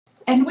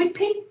And we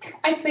pick,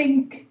 I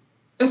think,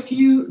 a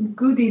few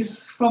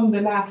goodies from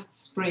the last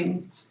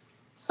sprint.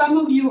 Some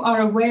of you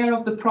are aware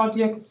of the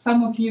project,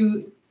 some of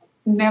you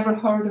never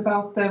heard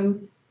about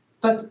them,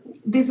 but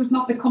this is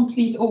not a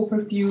complete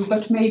overview,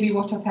 but maybe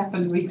what has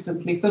happened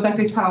recently. So that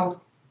is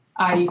how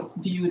I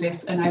view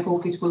this, and I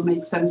hope it will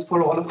make sense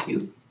for all of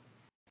you.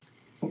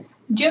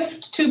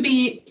 Just to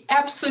be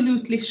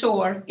absolutely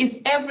sure,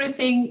 is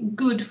everything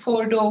good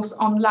for those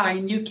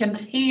online? You can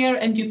hear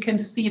and you can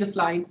see the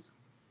slides.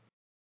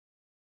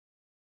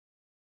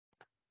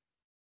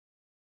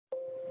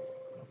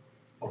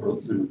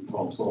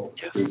 Thumbs up.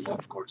 Yes,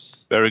 of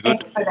course. Very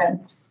good.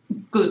 Excellent.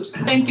 Good.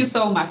 Thank you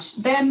so much.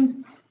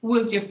 Then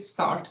we'll just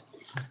start.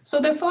 So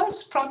the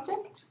first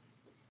project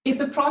is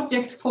a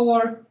project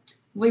for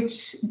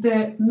which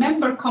the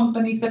member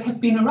companies that have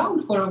been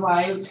around for a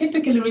while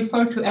typically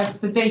refer to as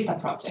the data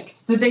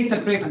project, the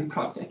data-driven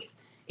project.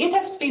 It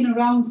has been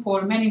around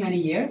for many, many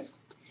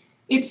years.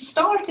 It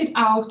started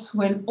out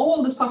when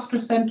all the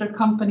software center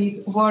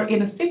companies were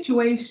in a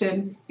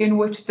situation in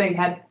which they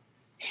had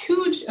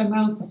huge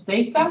amounts of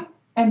data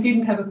and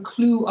didn't have a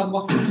clue on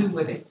what to do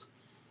with it.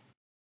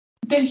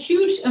 The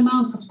huge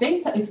amounts of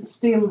data is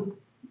still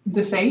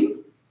the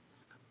same,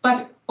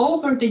 but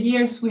over the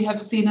years we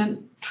have seen a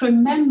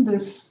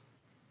tremendous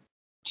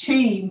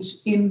change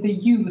in the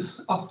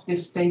use of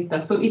this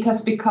data. So it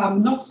has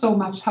become not so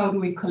much how do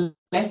we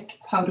collect,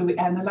 how do we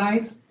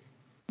analyze,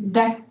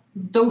 that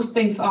those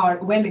things are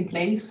well in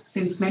place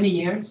since many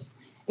years.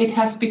 It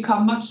has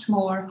become much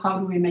more how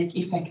do we make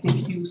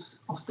effective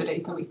use of the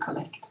data we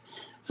collect.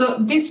 So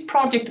this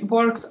project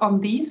works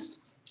on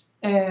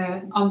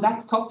on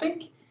that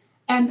topic,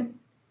 and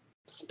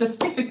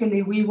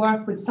specifically we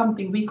work with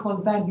something we call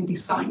value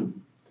design.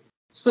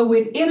 So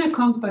within a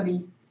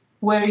company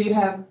where you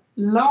have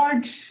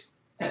large,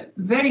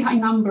 very high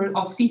number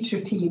of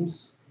feature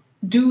teams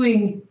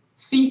doing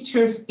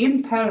features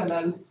in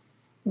parallel,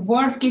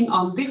 working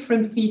on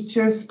different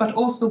features, but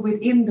also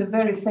within the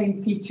very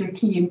same feature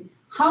team,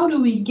 how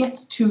do we get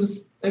to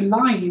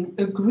align,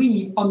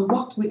 agree on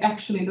what we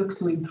actually look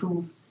to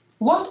improve?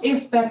 What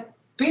is that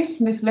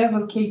business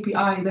level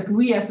KPI that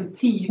we as a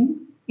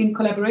team, in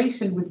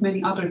collaboration with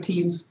many other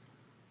teams,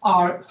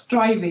 are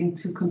striving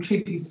to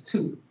contribute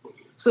to?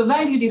 So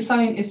value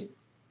design is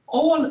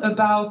all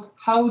about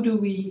how do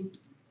we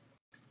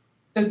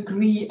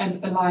agree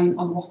and align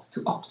on what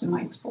to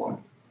optimize for.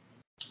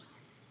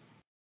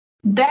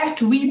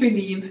 That we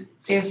believe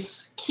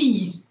is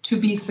key to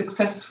be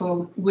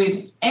successful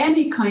with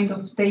any kind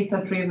of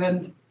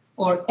data-driven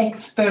or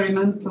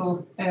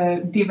experimental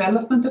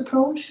development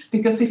approach,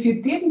 because if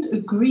you didn't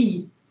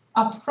agree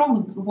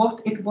upfront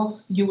what it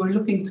was you were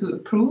looking to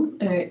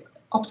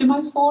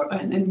optimize for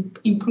and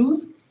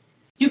improve,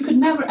 you could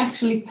never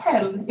actually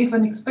tell if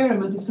an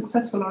experiment is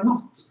successful or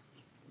not.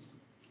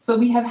 So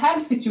we have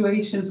had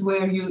situations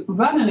where you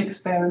run an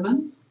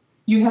experiment,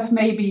 you have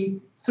maybe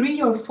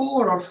 3 or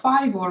 4 or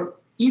 5 or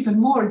even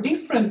more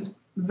different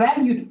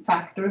value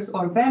factors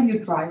or value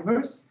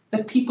drivers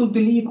that people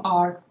believe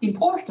are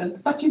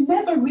important, but you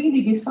never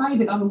really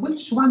decided on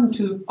which one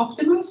to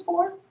optimize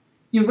for.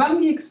 You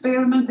run the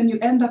experiment and you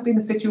end up in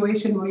a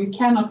situation where you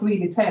cannot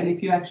really tell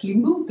if you actually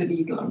move the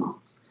needle or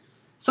not.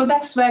 So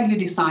that's value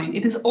design.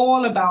 It is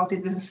all about,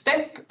 it is a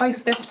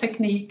step-by-step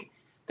technique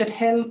that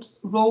helps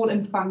role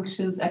and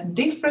functions at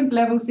different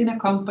levels in a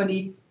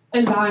company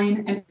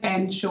align and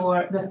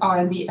ensure that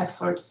R&D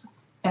efforts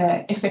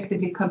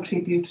effectively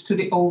contribute to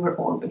the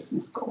overall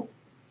business goal.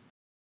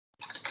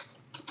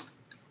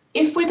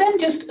 If we then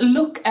just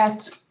look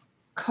at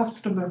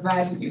customer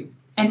value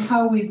and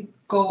how we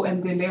go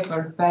and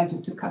deliver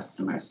value to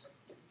customers,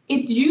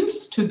 it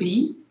used to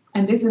be,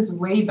 and this is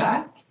way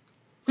back,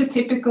 the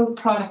typical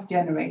product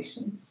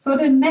generation. So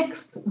the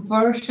next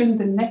version,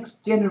 the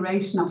next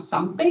generation of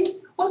something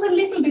was a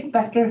little bit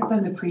better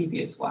than the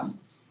previous one.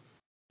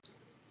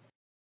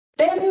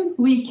 Then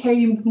we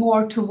came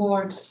more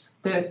towards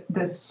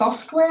the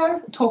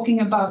software, talking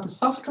about the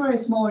software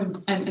is more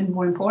and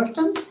more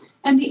important,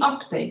 and the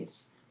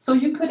updates. So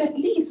you could at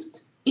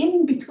least,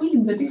 in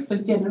between the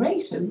different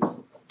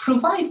generations,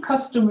 provide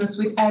customers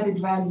with added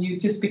value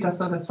just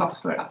because of the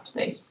software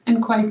updates,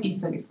 and quite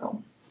easily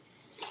so.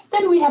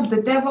 Then we have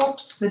the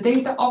DevOps, the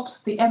data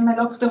ops, the ML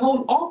ops, the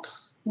whole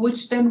ops,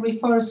 which then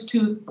refers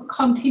to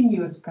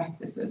continuous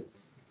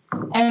practices.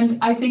 And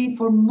I think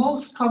for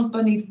most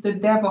companies, the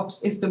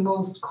DevOps is the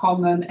most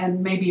common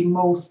and maybe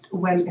most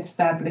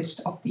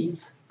well-established of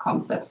these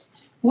concepts,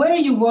 where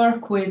you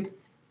work with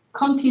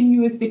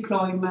continuous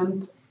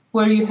deployment,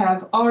 where you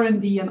have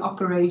R&D and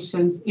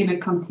operations in a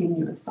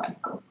continuous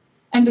cycle.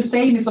 And the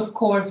same is, of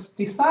course,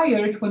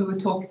 desired when we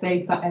talk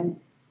data and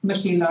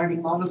machine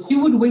learning models.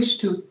 You would wish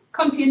to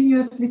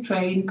continuously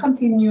train,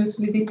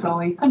 continuously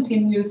deploy,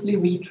 continuously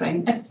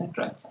retrain,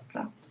 etc.,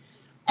 etc.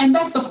 And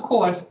that's, of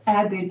course,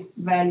 added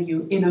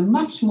value in a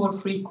much more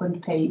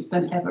frequent pace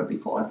than ever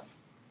before.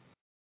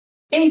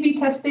 A/B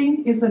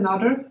testing is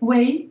another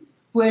way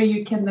where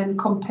you can then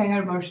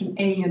compare version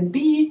A and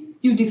B.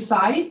 You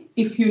decide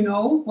if you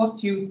know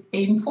what you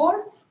aim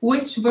for,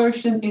 which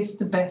version is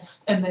the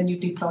best, and then you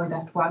deploy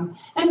that one.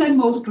 And then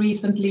most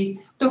recently,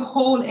 the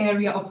whole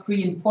area of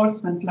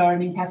reinforcement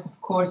learning has,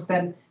 of course,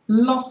 then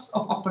lots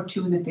of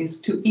opportunities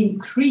to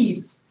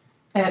increase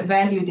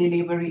value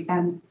delivery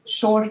and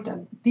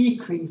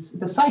decrease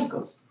the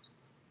cycles,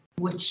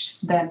 which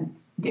then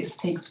this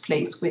takes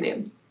place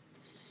within.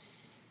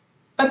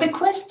 But the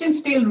question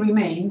still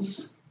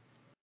remains,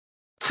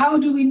 how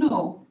do we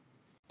know?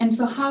 And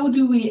so how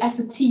do we as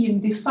a team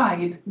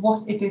decide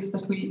what it is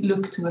that we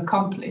look to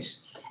accomplish?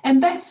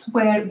 And that's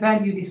where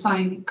value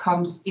design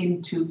comes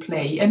into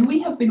play. And we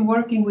have been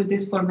working with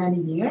this for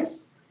many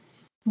years.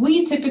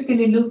 We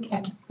typically look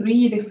at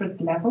 3 different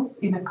levels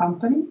in a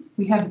company.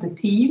 We have the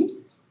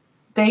teams.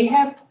 They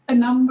have a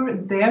number,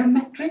 their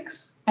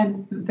metrics,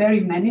 and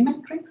very many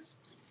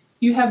metrics.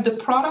 You have the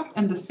product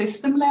and the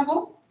system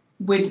level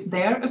with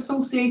their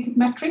associated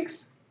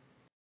metrics.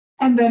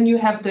 And then you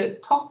have the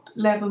top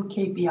level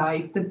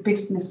KPIs, the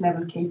business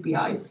level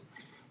KPIs.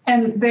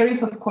 And there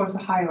is, of course, a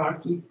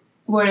hierarchy,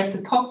 where at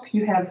the top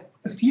you have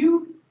a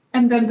few,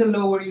 and then the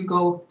lower you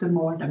go, the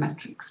more the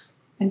metrics.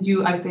 And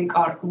you, I think,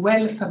 are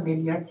well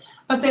familiar.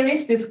 But there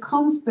is this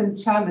constant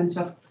challenge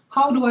of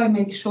how do I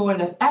make sure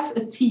that as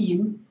a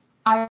team,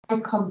 I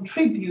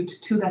contribute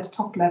to that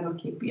top level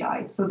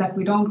KPI so that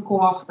we don't go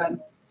off and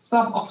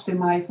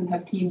sub-optimize and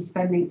have teams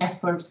spending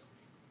efforts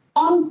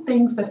on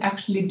things that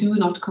actually do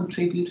not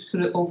contribute to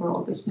the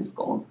overall business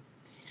goal.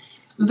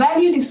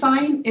 Value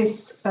design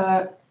is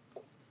a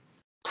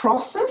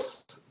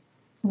process.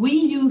 We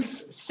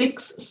use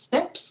 6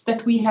 steps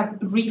that we have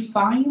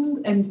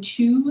refined and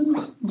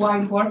tuned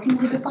while working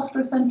with the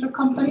software center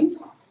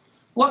companies.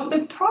 What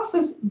the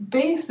process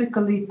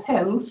basically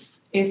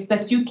tells is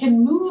that you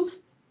can move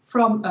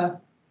from a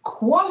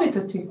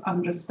qualitative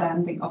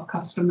understanding of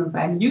customer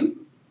value,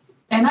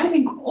 and I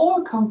think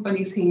all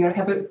companies here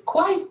have a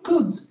quite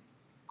good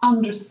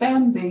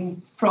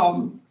understanding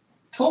from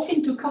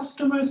talking to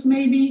customers,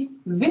 maybe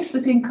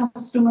visiting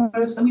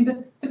customers. I mean,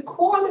 the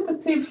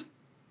qualitative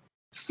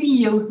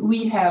feel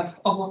we have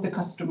of what the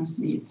customers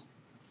needs.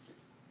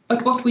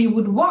 But what we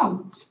would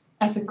want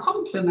as a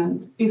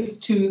complement is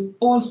to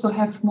also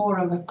have more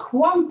of a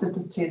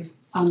quantitative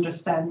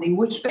understanding,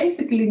 which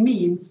basically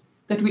means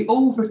that we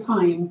over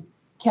time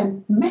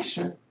can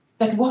measure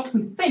that what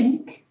we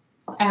think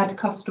add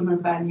customer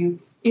value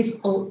is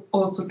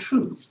also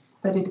true,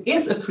 that it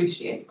is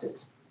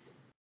appreciated.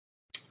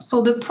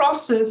 So the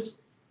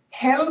process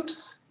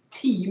helps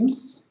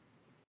teams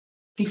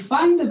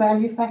define the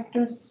value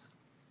factors,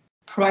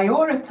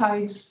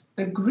 prioritize,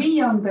 agree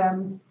on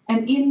them,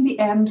 and in the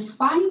end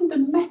find the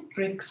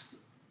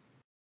metrics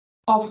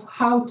of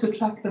how to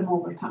track them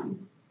over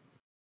time.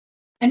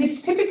 And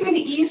it's typically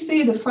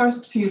easy the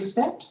first few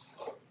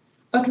steps,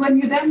 but when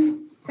you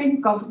then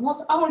think of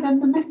what are then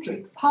the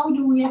metrics, how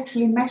do we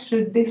actually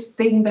measure this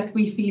thing that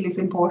we feel is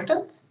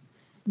important,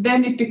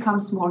 then it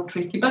becomes more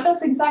tricky. But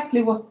that's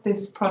exactly what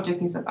this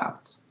project is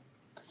about.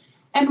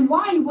 And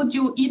why would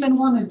you even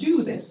want to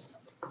do this?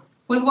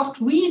 Well, what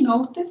we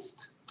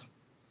noticed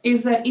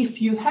is that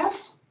if you have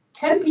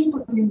 10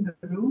 people in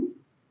the room,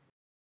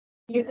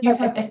 you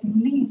have at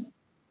least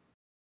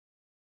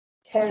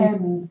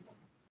 10.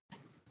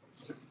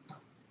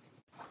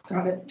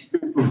 Got it.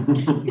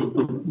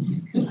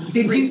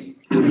 Did you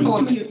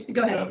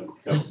Go ahead.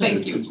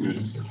 Thank you.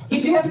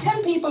 If you have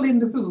 10 people in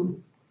the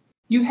room,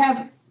 you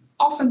have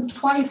often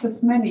twice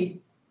as many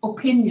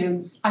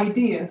opinions,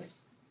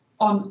 ideas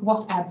on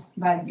what adds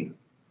value.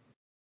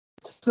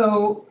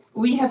 So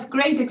we have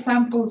great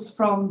examples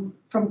from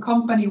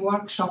company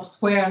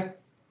workshops where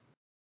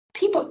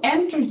people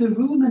enter the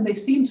room and they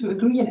seem to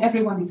agree and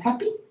everyone is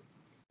happy.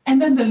 And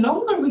then the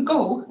longer we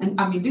go, and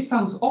I mean, this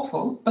sounds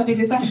awful, but it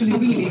is actually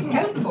really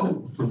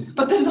helpful.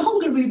 But the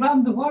longer we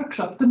run the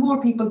workshop, the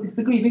more people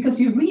disagree, because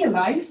you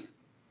realize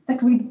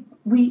that we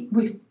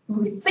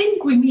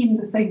think we mean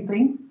the same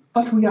thing,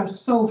 but we are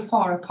so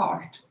far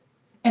apart.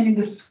 And in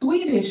the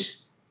Swedish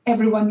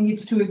everyone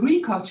needs to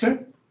agree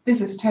culture,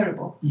 this is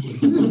terrible.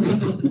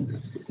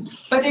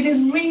 But it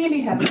is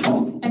really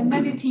helpful. And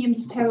many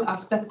teams tell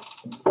us that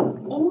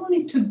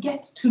only to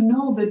get to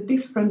know the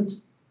different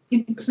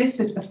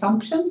implicit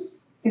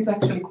assumptions is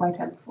actually quite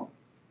helpful.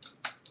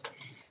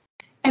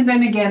 And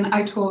then again,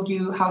 I told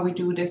you how we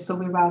do this. So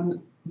we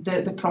run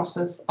the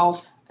process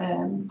of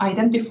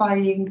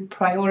identifying,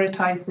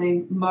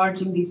 prioritizing,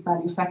 merging these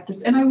value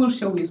factors. And I will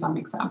show you some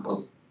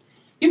examples.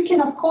 You can,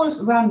 of course,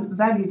 run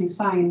value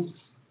design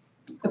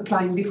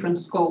applying different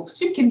scopes.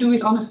 You can do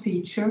it on a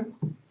feature.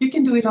 You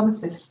can do it on a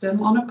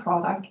system, on a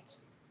product,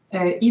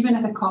 even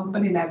at a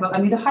company level. I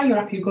mean, the higher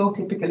up you go,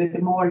 typically, the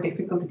more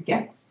difficult it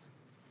gets.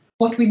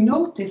 What we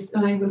noticed,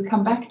 and I will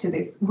come back to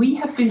this, we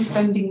have been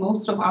spending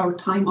most of our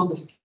time on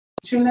the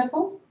feature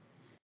level,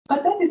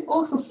 but that is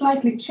also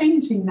slightly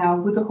changing now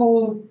with the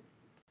whole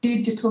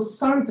digital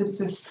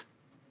services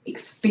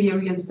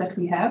experience that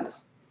we have.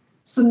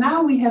 So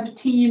now we have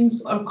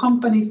teams or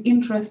companies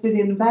interested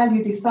in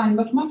value design,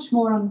 but much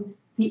more on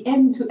the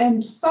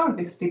end-to-end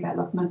service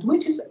development,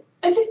 which is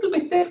a little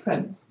bit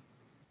different.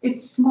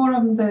 It's more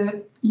on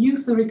the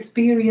user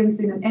experience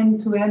in an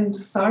end-to-end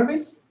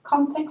service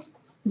context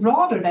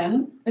rather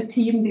than a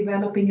team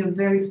developing a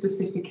very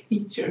specific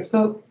feature.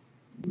 So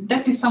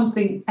that is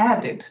something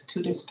added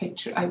to this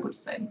picture, I would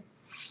say.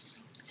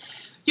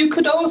 You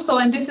could also,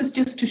 and this is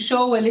just to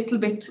show a little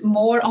bit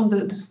more on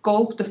the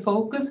scope, the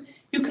focus,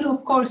 you could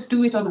of course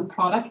do it on a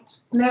product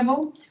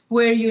level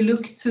where you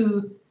look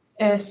to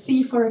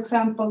see, for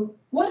example,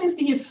 what is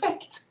the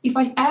effect if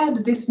I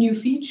add this new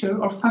feature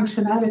or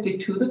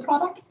functionality to the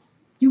product?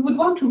 You would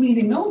want to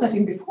really know that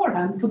in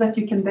beforehand so that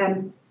you can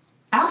then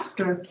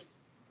after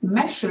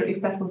measure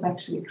if that was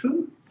actually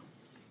true.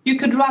 You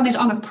could run it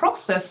on a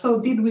process.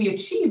 So did we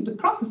achieve the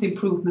process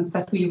improvements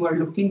that we were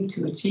looking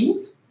to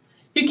achieve?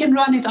 You can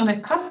run it on a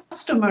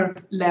customer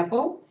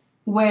level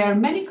where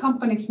many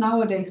companies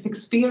nowadays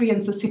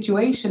experience a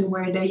situation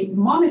where they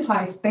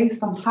monetize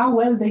based on how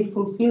well they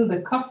fulfill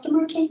the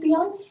customer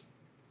KPIs.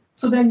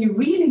 So then you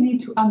really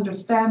need to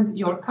understand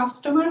your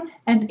customer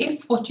and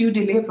if what you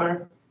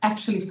deliver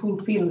actually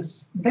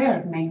fulfills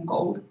their main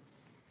goal.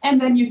 And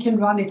then you can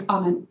run it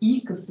on an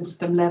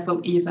ecosystem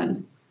level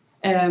even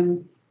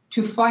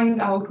to find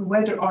out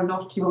whether or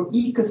not your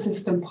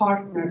ecosystem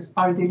partners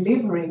are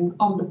delivering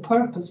on the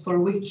purpose for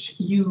which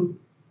you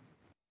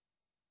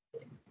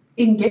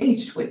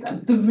engaged with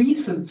them, the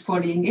reasons for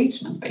the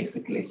engagement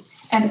basically.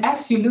 And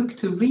as you look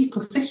to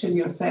reposition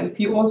yourself,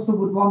 you also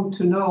would want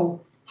to know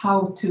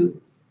how to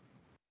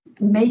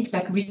make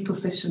that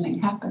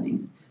repositioning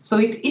happening. So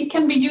it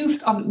can be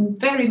used on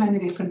very many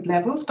different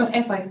levels, but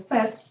as I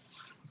said,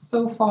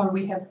 so far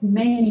we have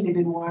mainly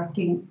been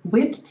working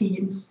with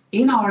teams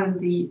in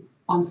R&D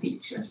on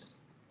features.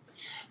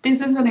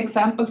 This is an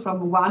example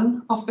from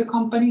one of the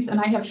companies,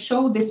 and I have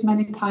showed this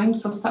many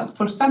times, so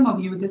for some of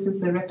you this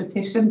is a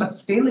repetition, but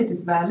still it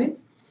is valid.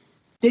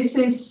 This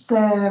is,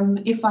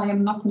 if I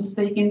am not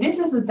mistaken, this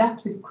is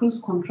adaptive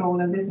cruise control,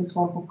 and this is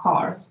one for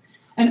cars.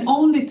 And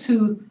only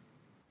to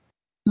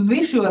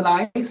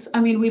visualize, I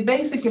mean, we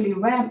basically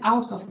ran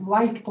out of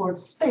whiteboard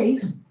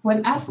space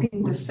when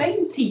asking the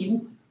same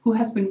team who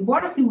has been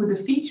working with the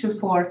feature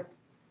for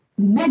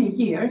many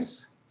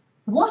years,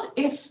 what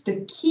is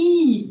the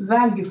key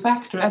value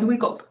factor? And we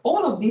got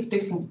all of these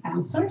different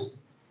answers.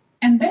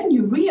 And then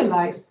you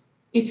realize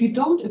if you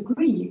don't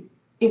agree,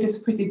 it is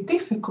pretty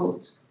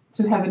difficult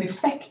to have an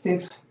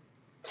effective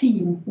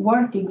team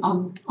working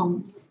on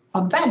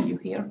value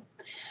here.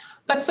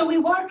 But so we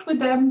worked with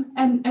them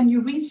and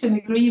you reach an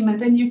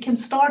agreement and you can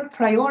start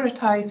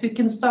prioritize. You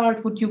can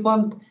start, would you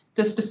want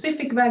the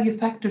specific value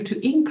factor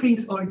to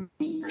increase or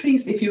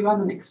decrease if you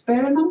run an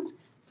experiment?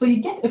 So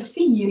you get a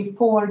feel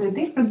for the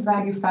different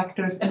value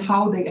factors and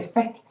how they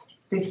affect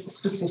this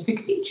specific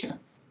feature.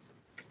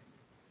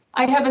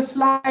 I have a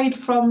slide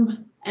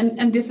from,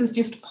 and this is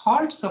just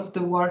parts of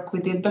the work we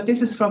did, but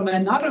this is from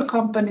another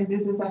company.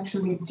 This is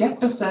actually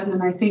Jeppesen,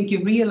 and I think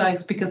you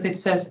realize because it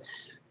says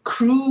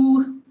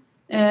crew.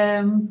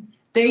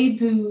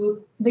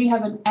 They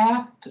have an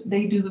app,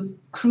 they do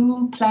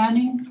crew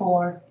planning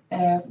for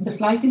the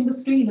flight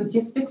industry,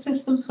 logistics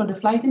systems for the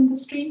flight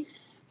industry.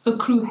 So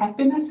crew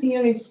happiness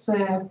here is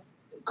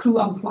crew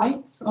on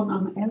flights,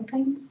 on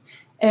airplanes.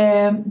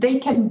 They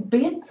can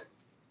bid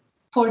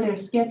for their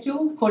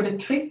schedule, for the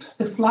trips,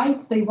 the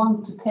flights they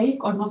want to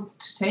take or not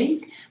to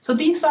take. So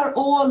these are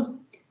all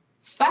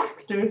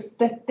factors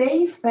that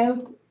they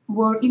felt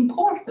were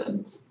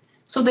important.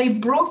 So they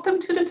brought them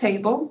to the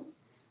table.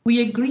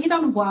 We agreed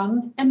on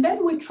one, and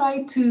then we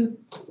tried to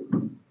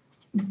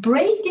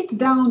break it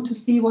down to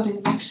see what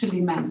it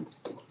actually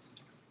meant.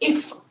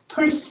 If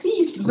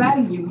perceived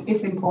value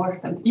is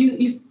important,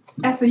 if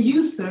as a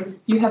user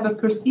you have a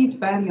perceived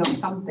value of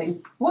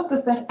something, what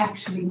does that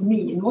actually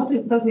mean? What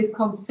does it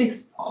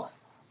consist of?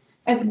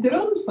 At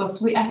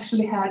Grundfos, we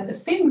actually had a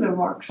similar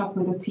workshop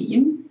with a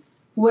team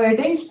where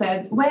they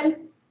said, well,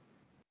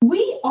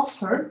 we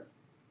offer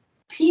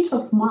peace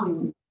of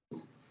mind.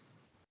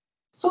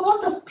 So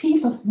what does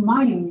peace of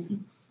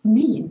mind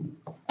mean?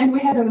 And we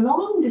had a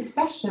long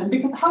discussion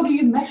because how do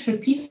you measure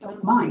peace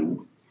of mind?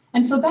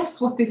 And so that's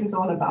what this is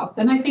all about.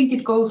 And I think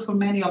it goes for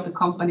many of the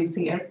companies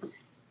here.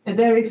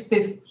 There is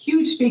this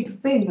huge big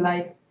thing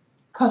like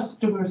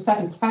customer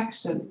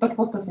satisfaction, but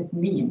what does it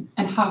mean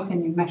and how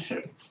can you measure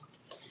it?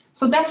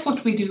 So that's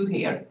what we do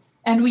here.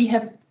 And we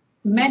have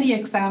many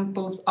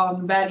examples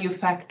on value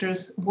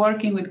factors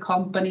working with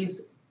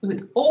companies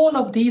with all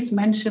of these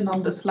mentioned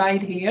on the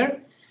slide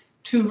here,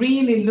 to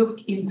really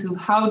look into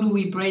how do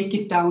we break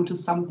it down to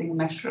something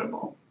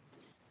measurable.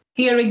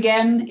 Here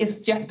again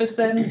is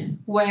Jeppesen,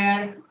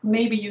 where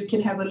maybe you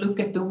can have a look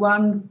at the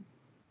one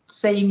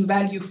saying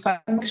value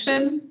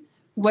function,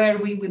 where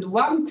we with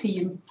one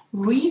team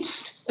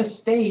reached a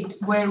state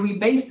where we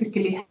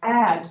basically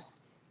had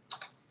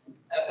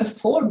a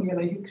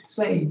formula, you could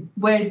say,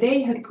 where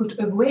they had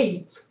put a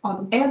weight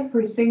on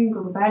every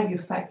single value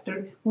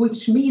factor,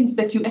 which means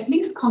that you at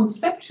least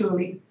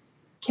conceptually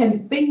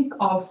can think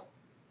of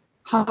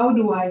how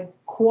do I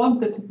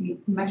quantitatively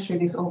measure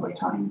this over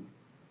time?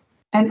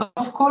 And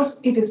of course,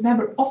 it is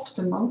never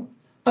optimal,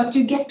 but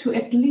you get to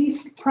at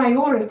least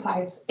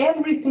prioritize.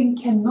 Everything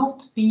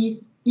cannot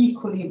be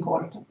equally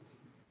important.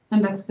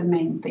 And that's the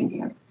main thing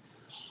here.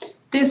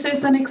 This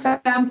is an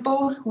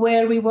example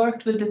where we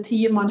worked with the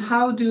team on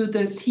how do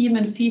the team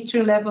and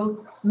feature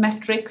level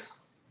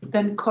metrics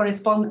then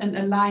correspond and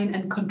align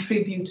and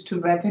contribute to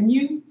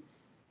revenue.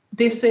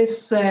 This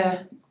is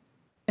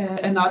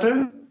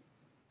another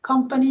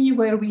company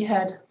where we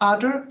had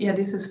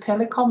this is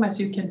telecom, as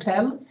you can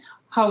tell.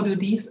 How do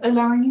these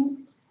align?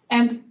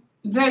 And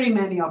very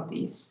many of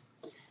these.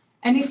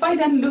 And if I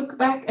then look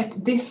back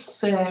at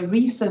this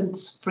recent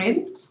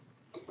sprint,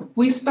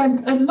 we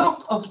spent a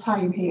lot of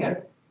time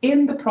here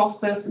in the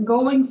process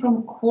going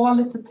from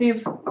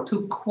qualitative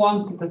to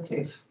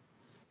quantitative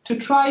to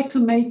try to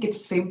make it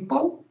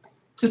simple,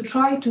 to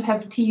try to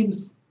have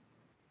teams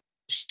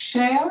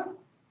share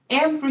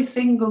every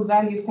single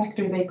value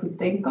factor they could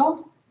think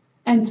of,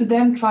 and to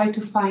then try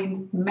to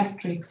find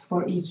metrics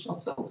for each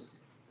of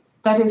those.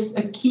 That is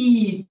a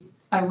key,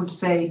 I would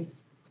say,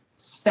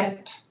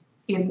 step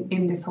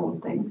in this whole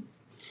thing.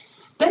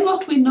 Then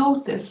what we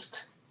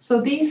noticed,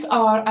 so these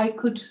are, I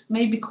could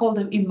maybe call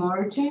them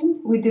emerging.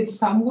 We did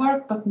some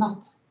work, but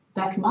not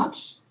that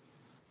much.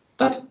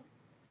 But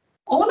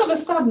all of a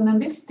sudden,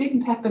 and this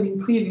didn't happen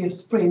in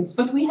previous sprints,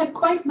 but we had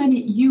quite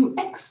many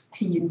UX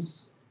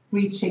teams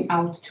reaching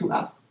out to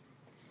us,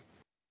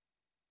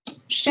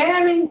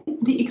 sharing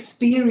the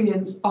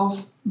experience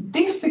of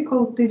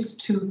difficulties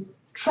to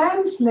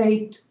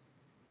translate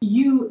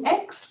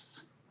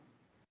UX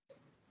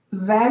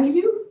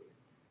value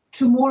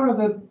to more of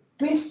a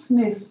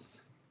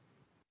business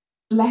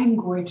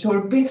language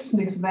or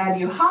business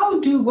value.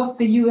 How do what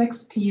the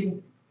UX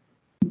team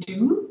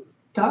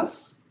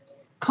does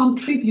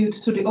contribute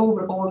to the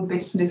overall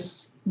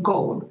business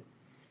goal?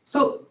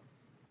 So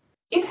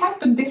it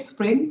happened this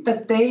sprint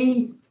that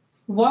they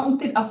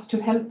wanted us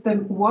to help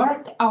them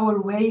work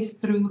our ways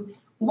through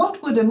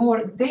what would a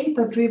more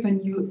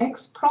data-driven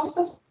UX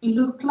process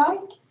look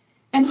like,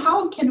 and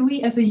how can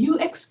we as a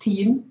UX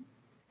team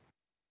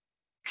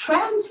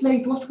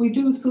translate what we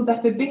do so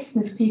that the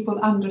business people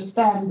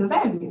understand the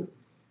value.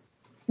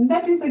 And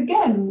that is,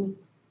 again,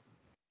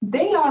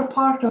 they are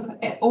part of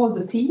all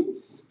the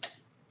teams.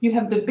 You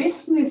have the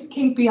business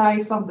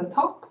KPIs on the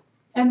top,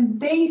 and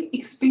they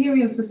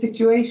experience a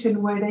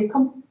situation where they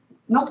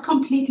not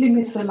completely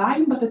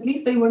misaligned, but at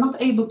least they were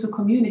not able to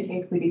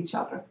communicate with each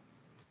other.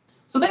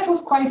 So that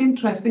was quite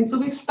interesting. So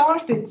we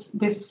started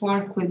this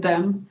work with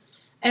them,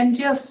 and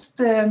just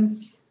to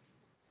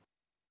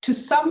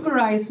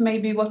summarize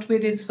maybe what we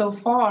did so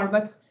far,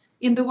 but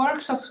in the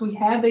workshops we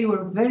had, they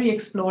were very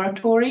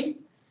exploratory.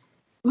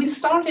 We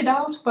started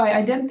out by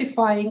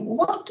identifying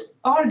what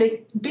are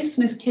the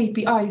business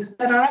KPIs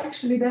that are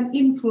actually then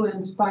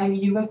influenced by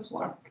UX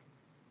work.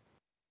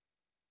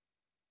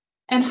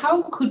 And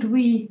how could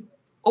we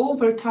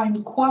over time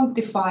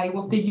quantify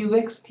what the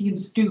UX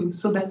teams do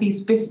so that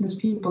these business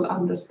people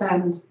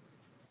understand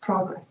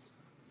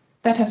progress?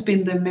 That has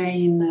been the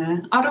main,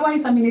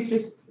 otherwise, I mean, it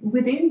is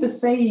within the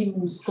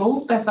same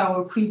scope as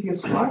our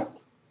previous work,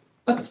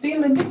 but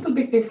still a little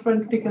bit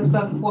different because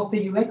of what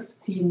the UX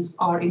teams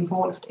are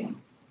involved in.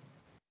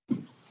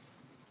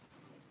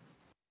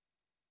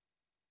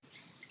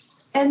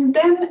 And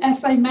then,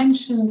 as I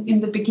mentioned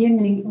in the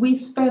beginning, we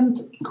spent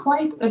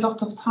quite a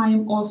lot of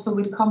time also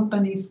with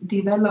companies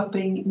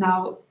developing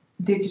now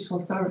digital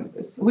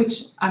services,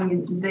 which, I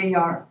mean, they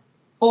are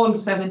all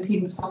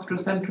 17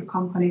 software-centric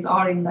companies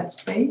are in that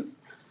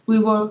space. We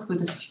work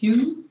with a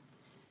few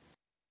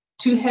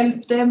to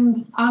help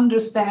them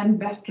understand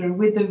better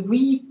with the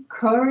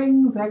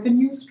recurring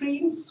revenue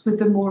streams, with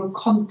the more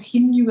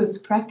continuous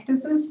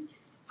practices.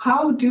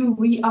 How do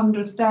we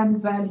understand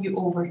value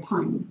over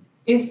time?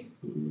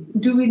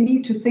 Do we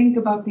need to think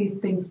about these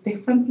things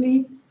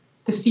differently?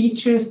 The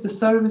features, the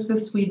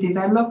services we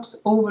developed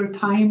over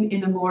time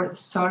in a more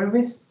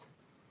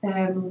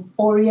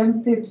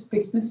service-oriented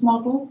business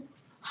model,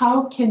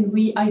 how can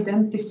we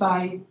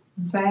identify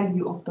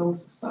value of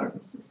those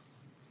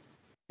services?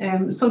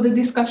 So the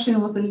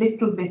discussion was a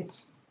little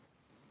bit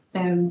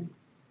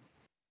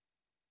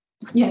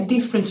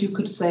different, you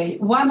could say.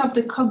 One of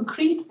the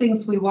concrete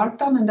things we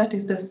worked on, and that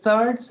is the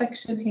third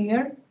section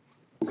here,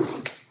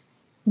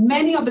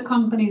 many of the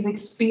companies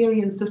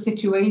experience a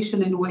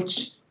situation in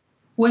which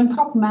when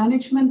top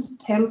management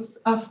tells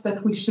us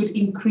that we should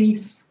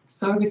increase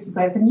service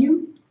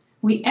revenue,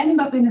 we end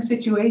up in a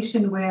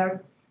situation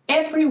where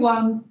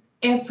everyone,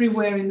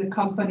 everywhere in the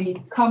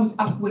company comes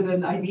up with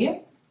an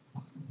idea.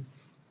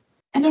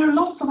 And there are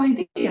lots of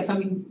ideas, I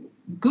mean,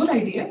 good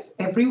ideas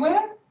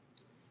everywhere.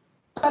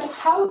 But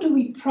how do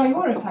we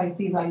prioritize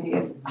these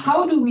ideas?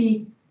 How do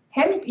we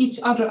help each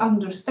other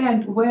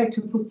understand where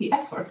to put the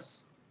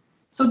efforts?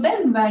 So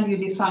then value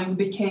design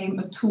became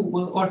a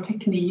tool or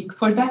technique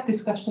for that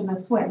discussion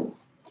as well.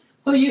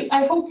 So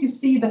I hope you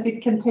see that it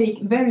can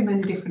take very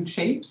many different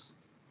shapes.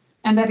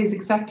 And that is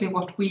exactly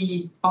what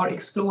we are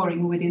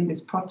exploring within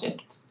this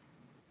project.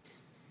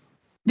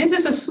 This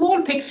is a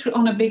small picture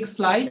on a big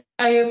slide.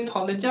 I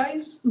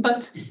apologize,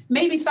 but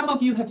maybe some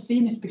of you have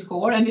seen it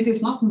before, and it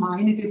is not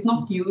mine, it is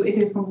not you, it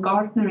is from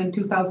Gartner in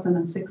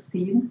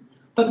 2016.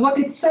 But what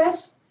it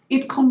says,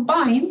 it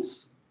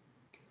combines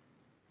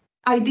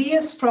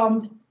ideas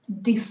from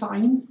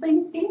design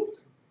thinking,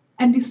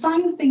 and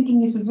design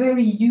thinking is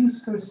very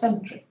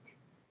user-centric,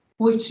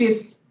 which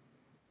is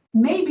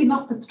maybe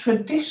not the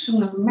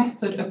traditional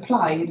method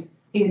applied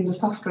in the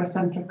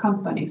software-centric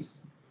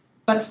companies,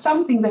 but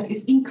something that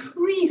is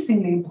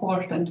increasingly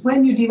important.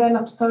 When you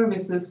develop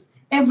services,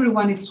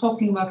 everyone is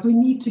talking about we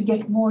need to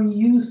get more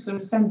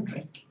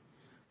user-centric.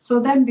 So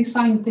then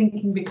design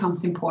thinking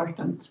becomes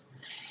important.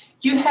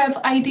 You have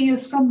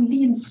ideas from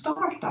lean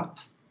startup.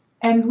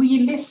 And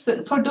we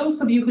listen, for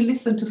those of you who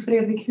listened to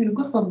Fredrik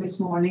Hugosson this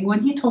morning,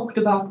 when he talked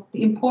about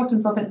the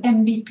importance of an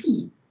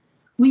MVP,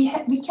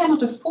 we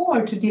cannot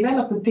afford to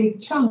develop the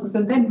big chunks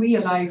and then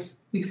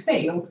realize we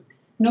failed.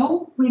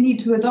 No, we need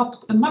to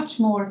adopt a much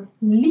more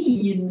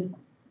lean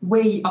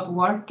way of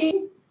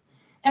working.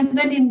 And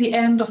then in the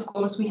end, of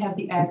course, we have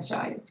the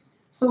agile.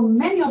 So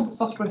many of the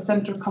software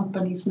center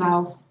companies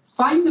now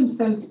find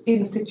themselves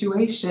in a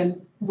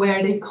situation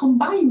where they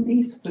combine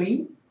these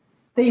three.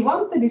 They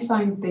want the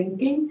design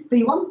thinking,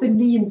 they want the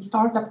lean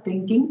startup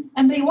thinking,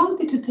 and they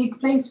want it to take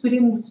place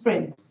within the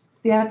sprints,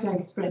 the agile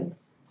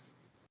sprints.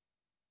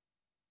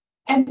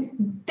 And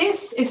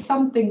this is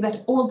something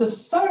that all the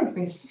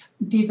service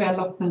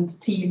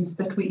development teams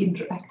that we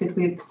interacted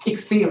with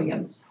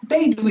experience.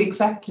 They do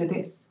exactly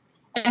this.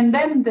 And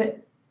then the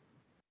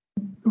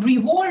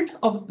reward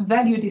of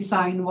value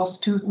design was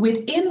to,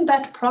 within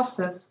that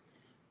process,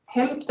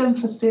 help them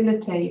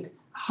facilitate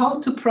how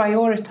to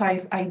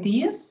prioritize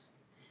ideas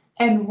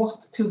and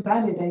what to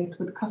validate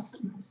with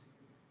customers.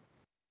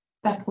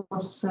 That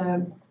was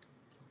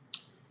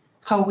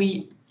how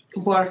we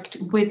worked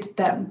with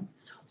them.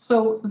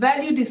 So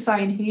value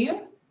design here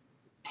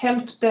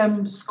helped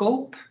them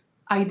scope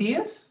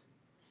ideas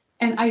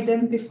and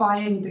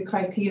identifying the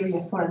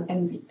criteria for an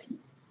MVP.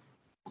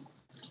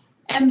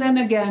 And then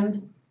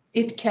again,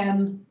 it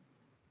can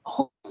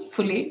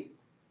hopefully,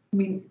 I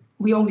mean,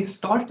 we only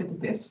started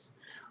this,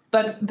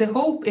 but the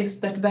hope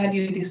is that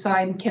value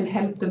design can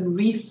help them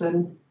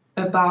reason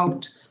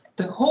about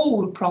the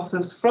whole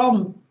process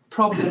from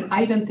problem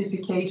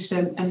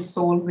identification and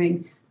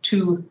solving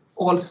to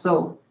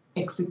also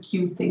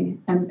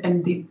executing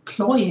and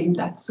deploying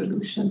that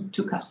solution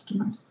to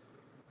customers.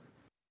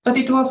 But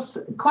it was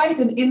quite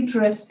an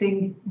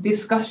interesting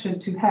discussion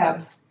to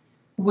have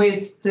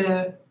with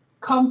the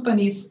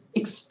companies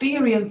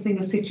experiencing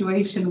a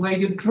situation where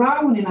you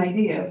drown in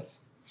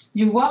ideas.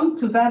 You want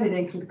to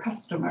validate with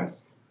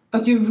customers,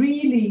 but you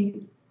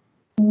really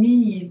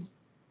need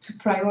to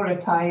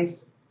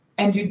prioritize,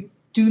 and you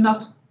do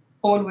not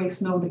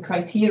always know the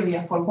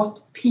criteria for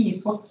what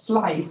piece, what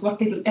slice,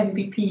 what little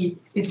MVP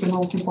is the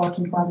most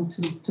important one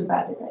to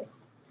validate.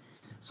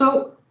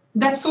 So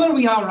that's where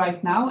we are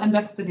right now, and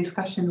that's the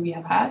discussion we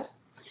have had.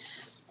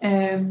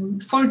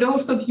 For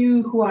those of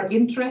you who are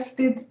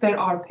interested, there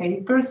are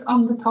papers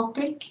on the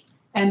topic,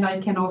 and I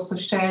can also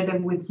share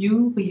them with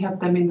you. We have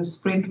them in the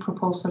sprint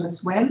proposal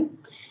as well.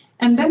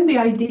 And then the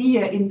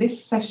idea in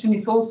this session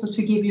is also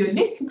to give you a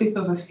little bit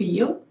of a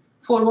feel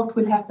for what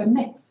will happen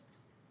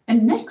next.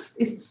 And next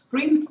is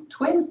sprint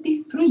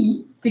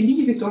 23,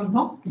 believe it or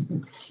not.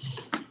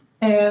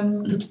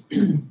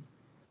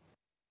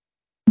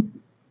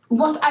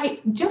 What I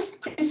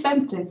just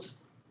presented,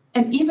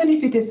 and even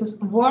if it is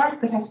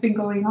work that has been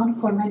going on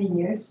for many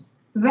years,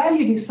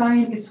 value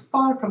design is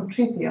far from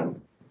trivial.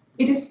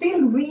 It is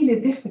still really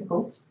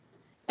difficult.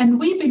 And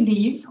we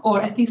believe,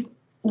 or at least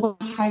one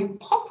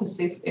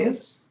hypothesis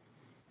is,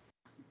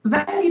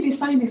 value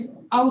design is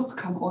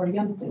outcome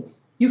oriented.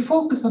 You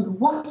focus on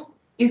what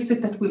is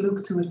it that we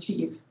look to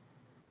achieve.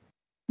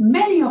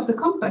 Many of the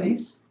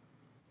companies,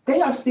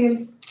 they are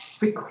still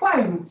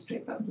requirements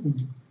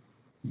driven.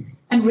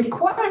 And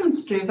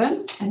requirements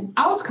driven and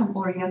outcome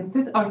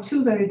oriented are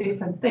two very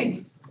different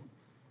things.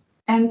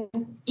 And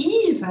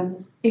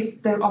even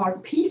if there are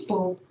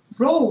people,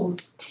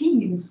 roles,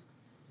 teams,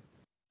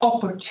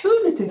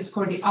 opportunities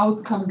for the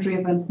outcome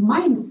driven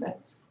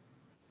mindset,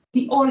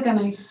 the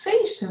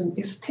organization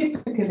is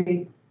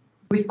typically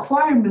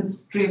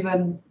requirements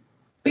driven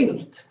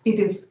built. It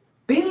is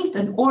built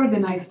and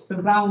organized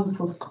around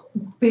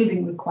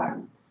building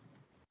requirements.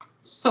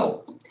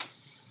 So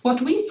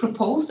what we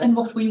propose and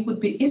what we would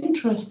be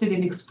interested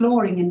in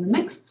exploring in the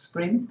next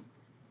sprint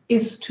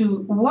is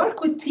to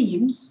work with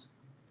teams,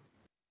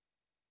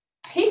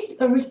 pick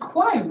a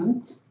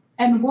requirement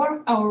and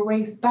work our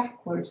ways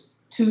backwards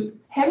to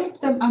help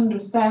them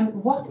understand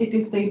what it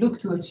is they look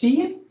to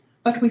achieve,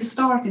 but we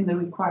start in the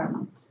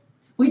requirement.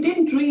 We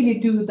didn't really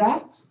do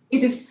that.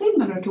 It is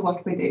similar to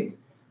what we did,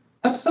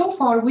 but so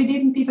far we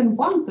didn't even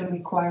want the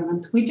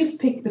requirement. We just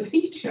picked the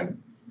feature.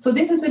 So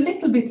this is a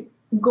little bit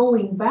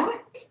going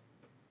back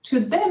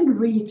to then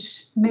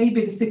reach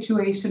maybe the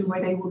situation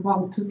where they would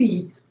want to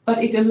be,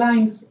 but it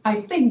aligns, I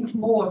think,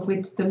 more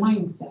with the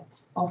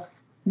mindset of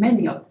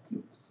many of the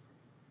teams.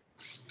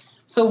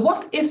 So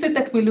what is it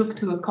that we look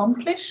to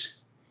accomplish?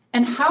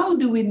 And how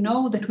do we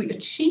know that we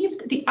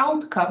achieved the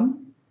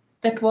outcome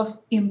that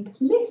was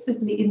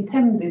implicitly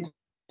intended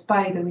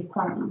by the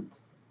requirement?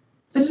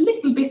 It's a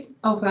little bit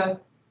of a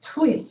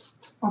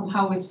twist on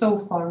how we so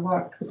far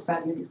worked with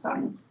value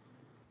design,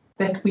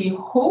 that we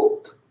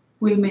hope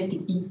will make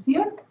it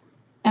easier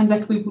and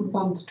that we would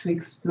want to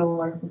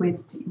explore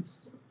with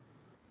teams.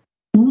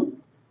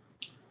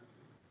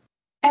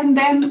 And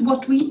then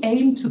what we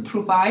aim to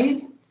provide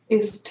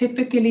is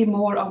typically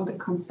more on the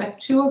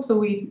conceptual. So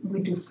we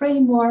do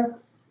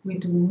frameworks, we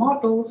do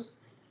models,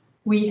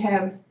 we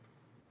have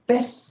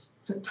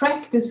best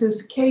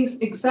practices, case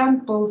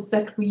examples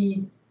that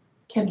we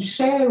can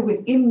share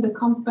within the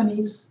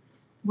companies.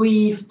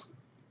 We,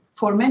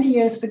 for many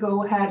years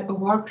ago, had a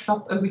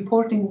workshop, a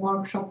reporting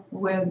workshop,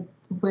 where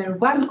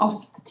one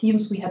of the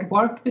teams we had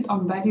worked with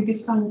on value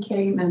design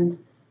came and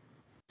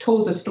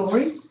told a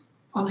story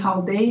on how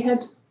they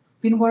had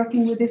been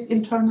working with this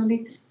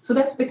internally. So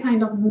that's the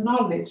kind of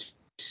knowledge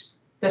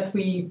that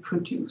we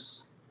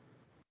produce.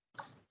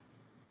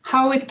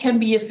 How it can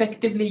be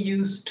effectively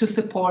used to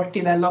support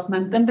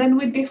development, and then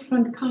with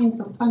different kinds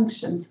of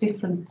functions,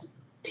 different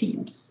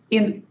teams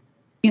in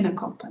a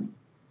company.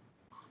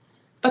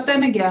 But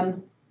then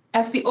again,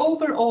 as the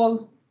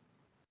overall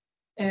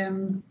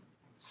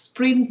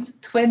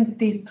Sprint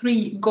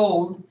 23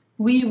 goal,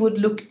 we would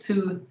look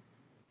to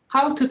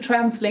how to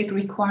translate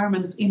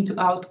requirements into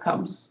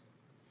outcomes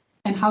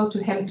and how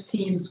to help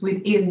teams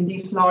within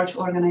these large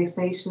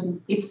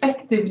organizations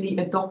effectively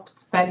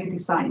adopt value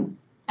design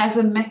as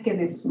a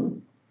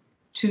mechanism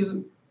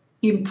to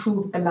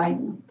improve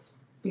alignment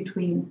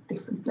between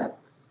different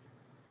levels.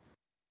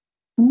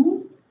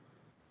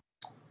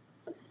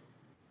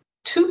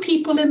 2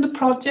 people in the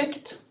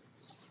project.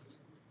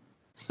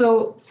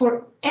 So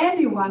for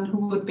anyone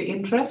who would be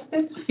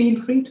interested, feel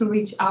free to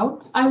reach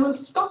out. I will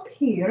stop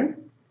here.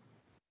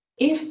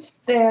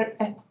 If there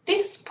at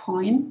this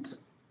point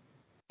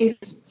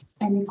is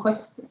any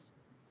questions.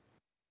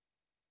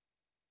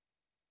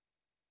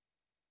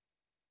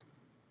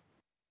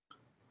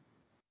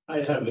 I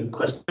have a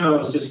question. I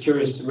was just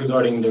curious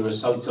regarding the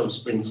results of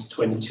Sprint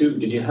 22.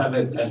 Did you have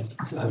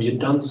have you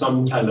done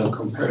some kind of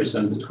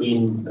comparison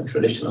between a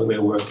traditional way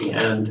of working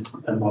and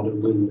a model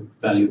with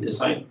value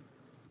design?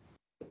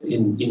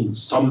 In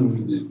some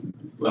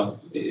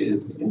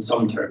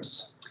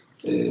terms,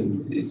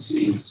 in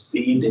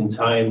speed, in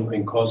time, or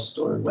in cost,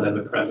 or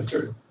whatever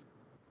parameter.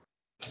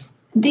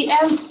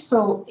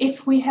 So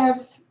if we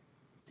have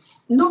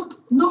not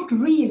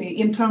really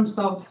in terms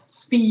of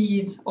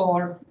speed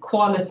or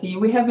quality,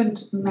 we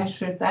haven't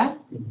measured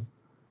that.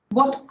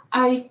 What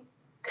I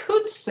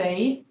could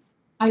say,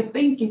 I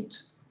think it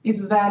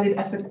is valid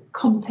as a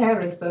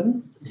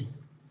comparison.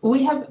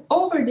 We have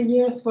over the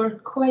years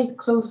worked quite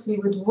closely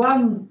with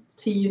one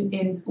team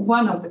in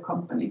one of the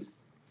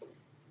companies.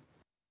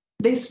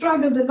 They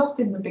struggled a lot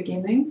in the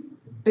beginning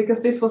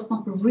because this was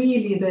not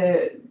really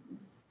the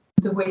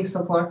ways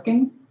of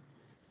working.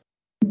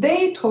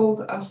 They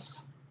told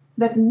us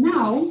that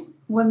now,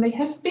 when they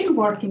have been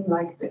working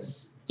like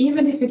this,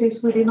 even if it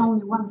is within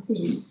only one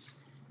team,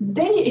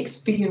 they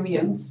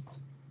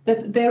experienced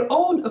that their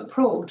own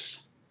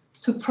approach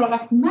to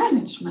product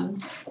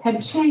management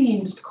had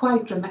changed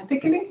quite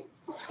dramatically.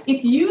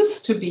 It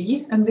used to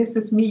be, and this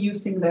is me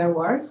using their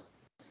words,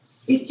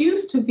 it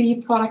used to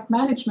be product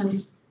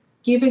management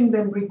giving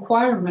them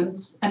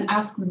requirements and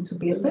ask them to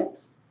build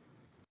it.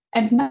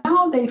 And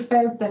now they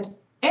felt that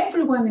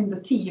everyone in the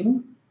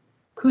team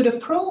could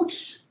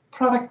approach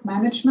product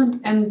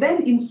management and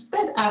then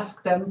instead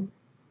ask them,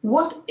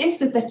 what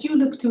is it that you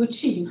look to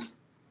achieve?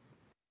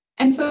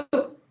 And so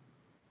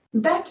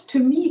that to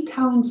me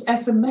counts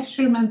as a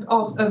measurement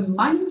of a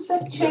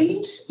mindset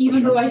change,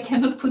 even though I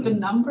cannot put a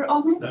number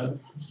on it. No.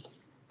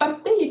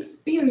 But they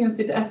experience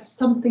it as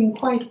something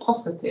quite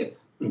positive.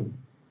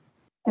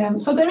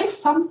 So there is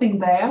something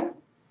there,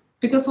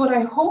 because what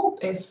I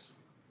hope is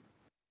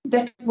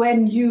that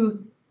when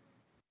you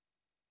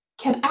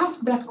can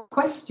ask that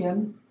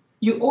question,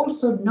 you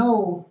also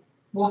know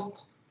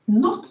what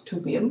not to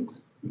build.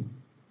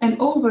 And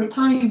over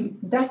time,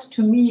 that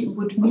to me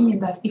would mean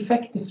that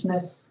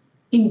effectiveness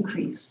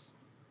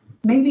increase,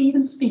 maybe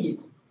even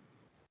speed.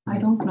 I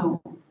don't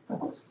know.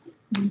 That's,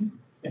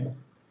 yeah,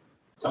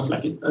 sounds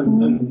like it.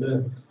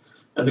 And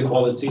the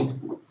quality,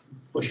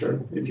 for sure.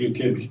 If you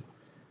could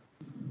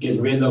get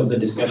rid of the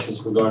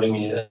discussions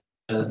regarding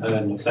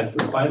an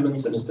exact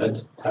requirements and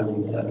instead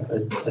having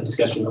a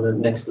discussion on the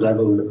next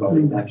level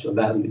regarding the actual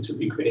value to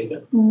be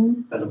created,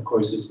 that of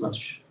course is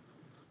much.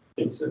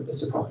 It's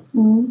a profit.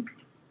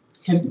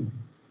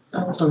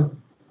 Sorry.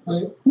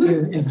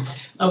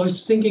 I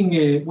was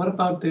thinking, what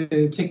about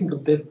the technical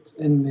debt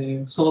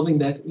and solving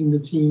that in the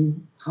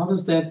team? How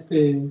does that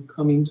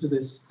come into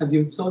this? Have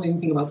you thought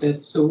anything about that?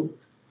 So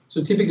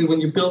typically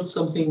when you build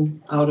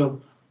something out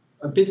of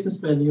a business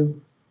value,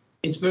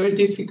 it's very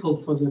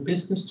difficult for the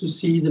business to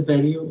see the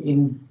value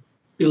in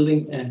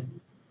building a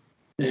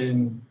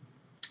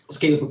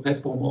scalable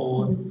platform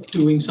or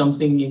doing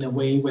something in a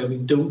way where we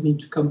don't need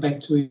to come back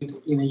to it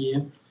in a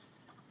year.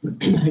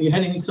 Have you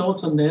had any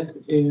thoughts on that?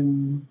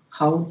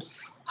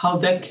 How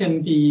that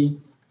can be?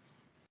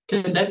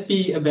 Can that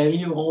be a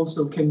value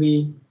also? Can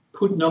we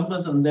put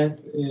numbers on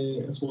that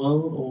as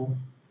well, or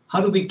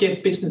how do we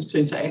get business to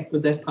interact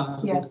with that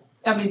part? Yes,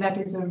 I mean, that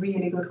is a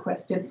really good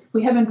question.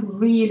 We haven't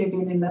really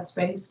been in that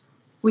space.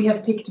 We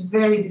have picked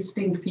very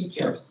distinct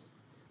features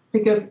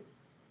because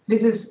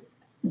this is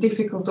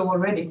difficult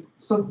already.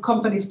 So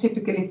companies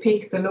typically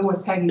pick the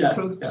lowest hanging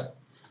fruit. Yeah.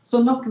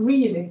 So not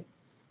really,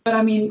 but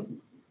I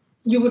mean,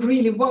 you would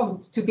really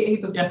want to be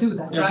able to do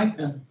that, right?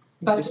 Yeah.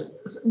 But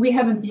we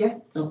haven't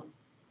yet. No.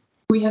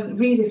 We have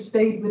really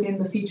stayed within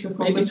the feature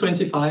focus. Maybe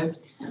 25.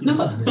 No,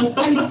 but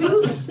I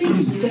do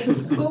see that the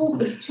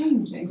scope is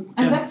changing.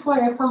 And that's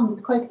why I found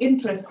it quite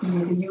interesting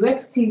with the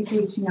UX teams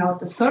reaching out,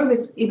 the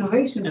service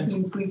innovation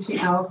teams reaching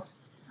out.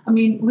 I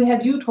mean, we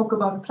had you talk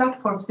about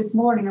platforms this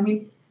morning. I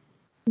mean,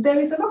 there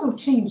is a lot of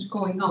change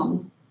going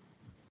on.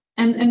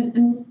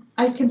 And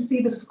I can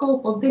see the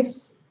scope of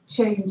this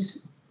change.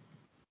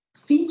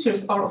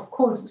 Features are, of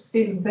course,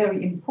 still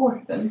very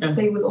important. Yeah.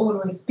 They will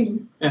always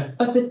be. Yeah.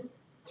 But the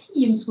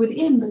teams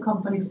within the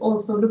companies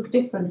also look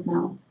different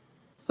now.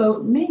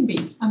 So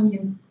maybe, I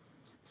mean,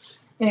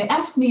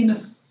 ask me in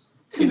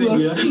 2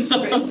 or 3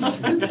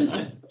 sprints.